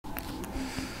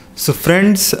So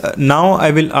friends, now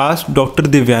I will ask Dr.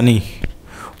 Divyani,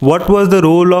 what was the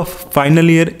role of final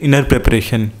year in her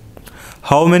preparation?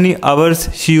 How many hours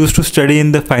she used to study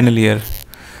in the final year?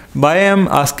 Why I am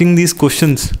asking these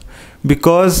questions?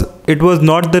 Because it was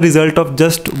not the result of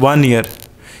just 1 year.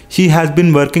 She has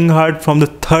been working hard from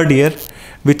the third year,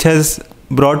 which has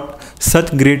brought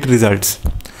such great results.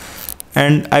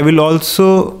 And I will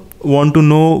also want to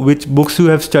know which books you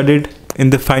have studied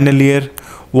in the final year,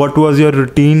 what was your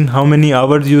routine, how many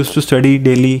hours you used to study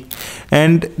daily.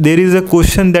 And there is a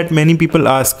question that many people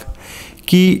ask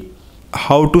कि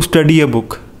how to study a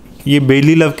book, ये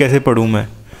बेली love कैसे पढूं मैं,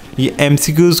 ये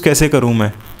MCQs कैसे करूं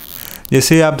मैं.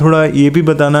 जैसे आप थोड़ा ये भी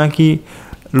बताना कि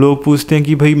लोग पूछते हैं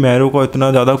कि भाई मेरे को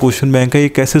इतना ज़्यादा क्वेश्चन बैंक है, ये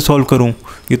कैसे सॉल्व करूं,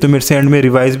 ये तो मेरे से एंड में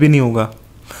रिवाइज भी नहीं होगा.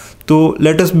 तो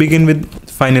let us begin with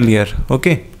final year.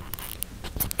 Okay,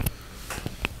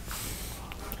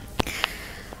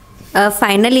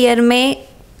 final year में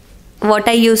what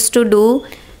I used to do,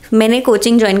 मैंने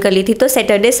कोचिंग ज्वाइन कर ली थी, तो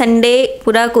सैटरडे संडे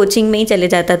पूरा कोचिंग में ही चले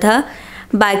जाता था.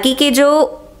 बाकी के जो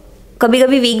कभी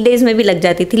कभी वीकडेज में भी लग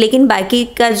जाती थी, लेकिन बाकी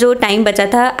का जो टाइम बचा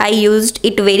था I used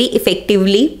it very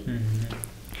effectively.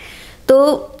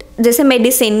 तो जैसे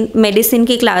मेडिसिन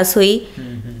की क्लास हुई,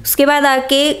 उसके बाद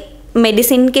आके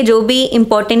मेडिसिन के जो भी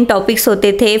इम्पोर्टेंट टॉपिक्स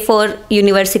होते थे for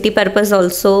university purpose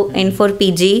also and for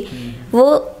PG,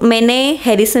 वो मैंने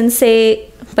हैरिसन से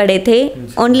पढ़े थे.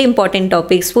 ओनली इम्पॉर्टेंट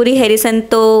टॉपिक्स, पूरी हैरिसन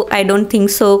तो आई डोंट थिंक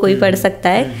सो कोई पढ़ सकता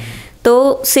है,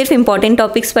 तो सिर्फ इम्पॉर्टेंट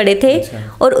टॉपिक्स पढ़े थे.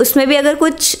 और उसमें भी अगर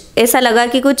कुछ ऐसा लगा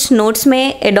कि कुछ नोट्स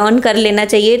में एड ऑन कर लेना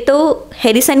चाहिए, तो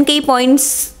हैरिसन के ही पॉइंट्स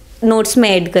नोट्स में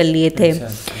ऐड कर लिए थे.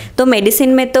 तो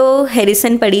मेडिसिन में तो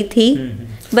हैरिसन पढ़ी थी,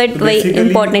 बट वही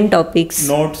इम्पॉर्टेंट टॉपिक्स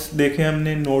नोट्स देखे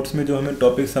हमने. नोट्स में जो हमें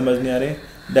टॉपिक समझ नहीं आ रहे,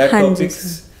 that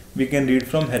topics we can read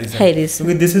from Harrison.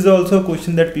 क्योंकि this is also a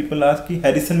question that people ask कि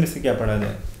हैरिसन में से क्या पढ़ा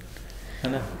जाए,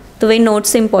 है ना. तो वही नोट्स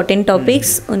से इम्पोर्टेंट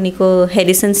टॉपिक्स उन्हीं को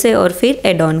हैरिसन से और फिर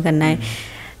एड ऑन करना है.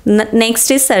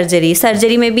 Next is surgery.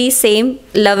 सर्जरी में भी सेम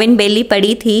लव एंड बेली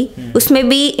पढ़ी थी, उसमें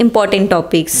भी इम्पोर्टेंट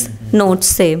टॉपिक्स नोट्स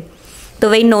से. तो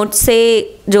वही नोट्स से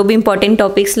जो भी इम्पोर्टेंट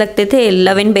टॉपिक्स लगते थे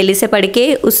लव एंड बेली से पढ़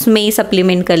के उसमें ही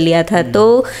सप्लीमेंट कर लिया था.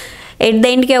 तो एट द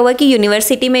एंड क्या हुआ कि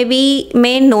यूनिवर्सिटी में भी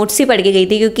मैं नोट्स ही पढ़ के गई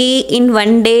थी, क्योंकि इन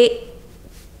वन डे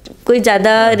कोई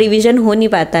ज़्यादा रिवीजन हो नहीं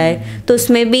पाता है. तो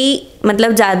उसमें भी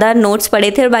मतलब ज़्यादा नोट्स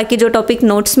पढ़े थे, और बाकी जो टॉपिक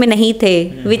नोट्स में नहीं थे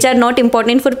which are not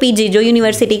important for PG, जो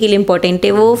यूनिवर्सिटी के लिए इम्पोर्टेंट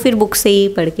है, वो फिर बुक से ही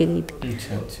पढ़ के गई थी.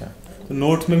 अच्छा, तो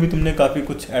नोट्स में भी तुमने काफ़ी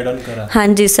कुछ ऐड ऑन करा. हाँ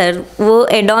जी सर, वो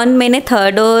ऐड ऑन मैंने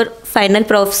थर्ड और फाइनल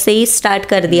प्रॉफ से ही स्टार्ट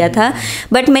कर दिया था.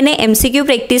 बट मैंने MCQ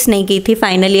प्रैक्टिस नहीं की थी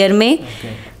फाइनल ईयर में.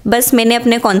 बस मैंने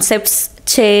अपने कॉन्सेप्ट्स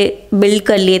 6 बिल्ड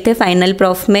कर लिए थे फाइनल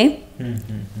प्रॉफ में.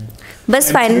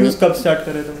 बस फाइनल कब स्टार्ट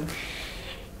करे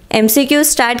तुमने? MCQ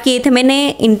स्टार्ट किए थे मैंने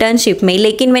इंटर्नशिप में,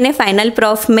 लेकिन मैंने फाइनल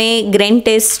प्रॉफ में ग्रैंड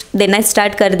टेस्ट देना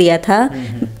स्टार्ट कर दिया था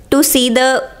to see the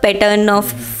pattern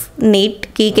of NEET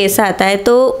कि कैसा आता है.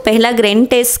 तो पहला ग्रैंड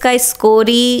टेस्ट का स्कोर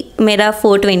ही मेरा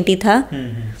 420 था.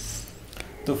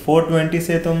 तो 420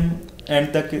 से तुम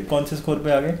एंड तक कौन से स्कोर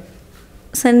पे आ गए?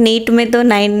 सर नीट में तो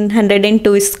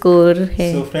 902 स्कोर है.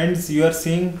 So friends, you are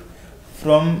seeing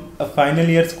from a final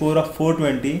year score of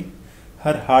 420,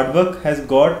 her hard work has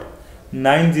got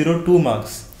 902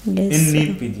 marks in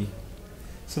NEET PG.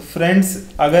 So friends,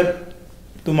 अगर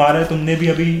तुमने भी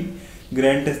अभी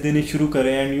ग्रैंड टेस्ट देने शुरू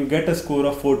करे and you get a score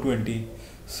of 420,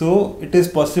 so it is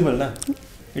possible ना?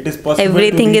 It is possible.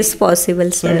 Everything is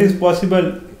possible, sir. So it is possible.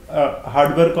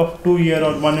 Hard work of 2 year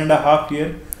or 1.5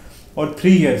 year or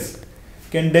 3 years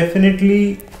can definitely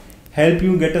help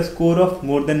you get a score of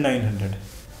more than 900,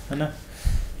 है ना.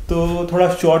 तो थोड़ा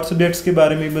short subjects के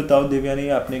बारे में बताओ दिव्यानी,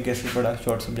 आपने कैसे पढ़ा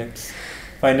शॉर्ट सब्जेक्ट्स?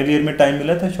 फाइनल ईयर में टाइम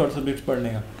मिला था शॉर्ट सब्जेक्ट्स पढ़ने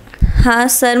का? हाँ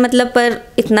सर, मतलब पर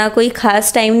इतना कोई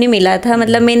खास टाइम नहीं मिला था.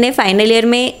 मतलब मैंने फाइनल ईयर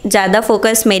में ज़्यादा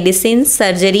focus medicine,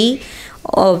 surgery,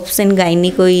 obs and gynae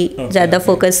को ही ज़्यादा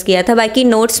फोकस किया था. बाकी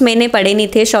नोट्स मैंने पढ़े नहीं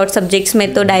थे शॉर्ट सब्जेक्ट्स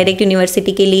में, तो डायरेक्ट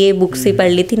यूनिवर्सिटी के लिए बुक्स ही पढ़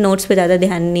ली थी. नोट्स पे ज़्यादा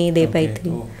ध्यान नहीं दे पाई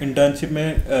थी. इंटर्नशिप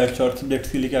में शॉर्ट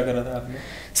सब्जेक्ट्स के लिए क्या करा था आपने?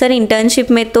 सर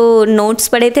इंटर्नशिप में तो नोट्स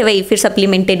पढ़े थे, वही फिर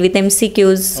सप्लीमेंटेड विद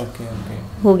MCQs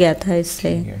हो गया था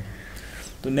इससे.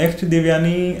 तो next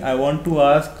Divyani, I want to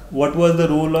ask what was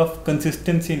the role of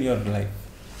consistency in your life?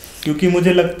 क्योंकि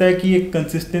मुझे लगता है कि एक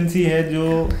कंसिस्टेंसी है जो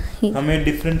हमें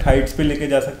डिफरेंट हाइट्स पे लेके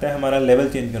जा सकता है, हमारा लेवल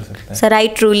चेंज कर सकता है. Sir I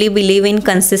truly believe in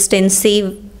consistency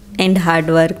and hard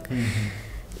work.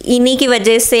 इन्हीं की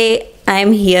वजह से I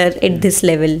am here at this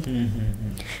level.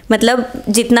 मतलब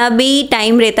जितना भी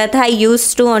टाइम रहता था I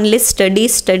used to only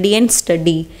study and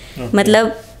study.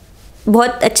 मतलब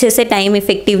बहुत अच्छे से टाइम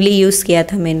इफेक्टिवली यूज़ किया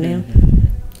था मैंने.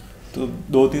 तो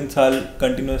 2-3 साल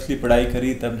कंटिन्यूसली पढ़ाई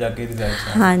करी तब जाके रिजल्ट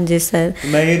आए। हाँ जी सर। तो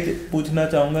मैं ये पूछना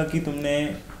चाहूँगा कि तुमने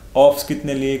ऑफ्स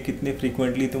कितने लिए, कितने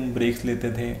फ्रीक्वेंटली तुम ब्रेक्स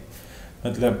लेते थे,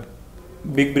 मतलब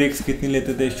बिग ब्रेक्स कितनी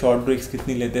लेते थे, शॉर्ट ब्रेक्स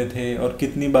कितनी लेते थे, और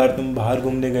कितनी बार तुम बाहर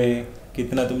घूमने गए,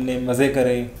 कितना तुमने मज़े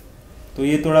करे। तो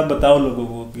ये थोड़ा बताओ लोगों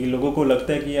को, कि लोगों को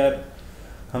लगता है कि यार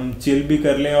हम चिल भी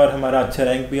कर लें और हमारा अच्छा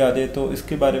रैंक भी आ जाए, तो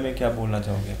इसके बारे में क्या बोलना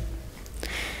चाहोगे?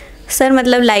 सर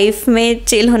मतलब लाइफ में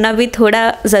चिल होना भी थोड़ा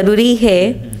ज़रूरी है,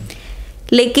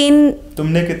 लेकिन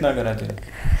तुमने कितना करा थे?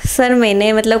 सर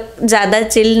मैंने मतलब ज़्यादा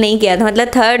चिल नहीं किया था, मतलब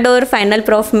थर्ड और फाइनल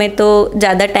प्रॉफ में तो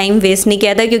ज़्यादा टाइम वेस्ट नहीं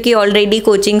किया था, क्योंकि ऑलरेडी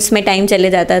कोचिंग्स में टाइम चले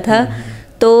जाता था,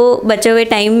 तो बचे हुए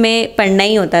टाइम में पढ़ना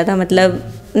ही होता था, मतलब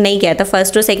नहीं किया था।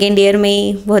 फर्स्ट और सेकेंड ईयर में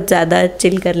ही बहुत ज़्यादा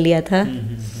चिल कर लिया था।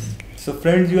 So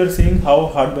friends, you are seeing how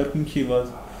hardworking she was.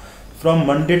 From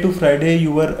Monday to Friday,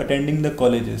 you were attending the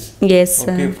colleges. Yes,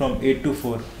 sir. Okay, from 8 to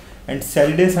 4. And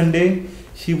Saturday, Sunday,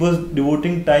 she was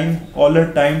devoting time, all her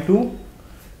time to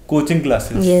coaching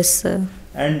classes. Yes, sir.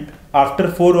 And after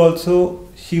 4 also,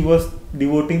 she was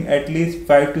devoting at least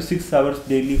 5 to 6 hours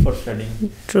daily for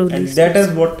studying. Truly. And that is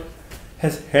what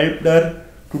has helped her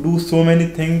to do so many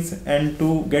things and to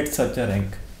get such a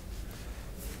rank.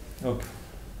 Okay.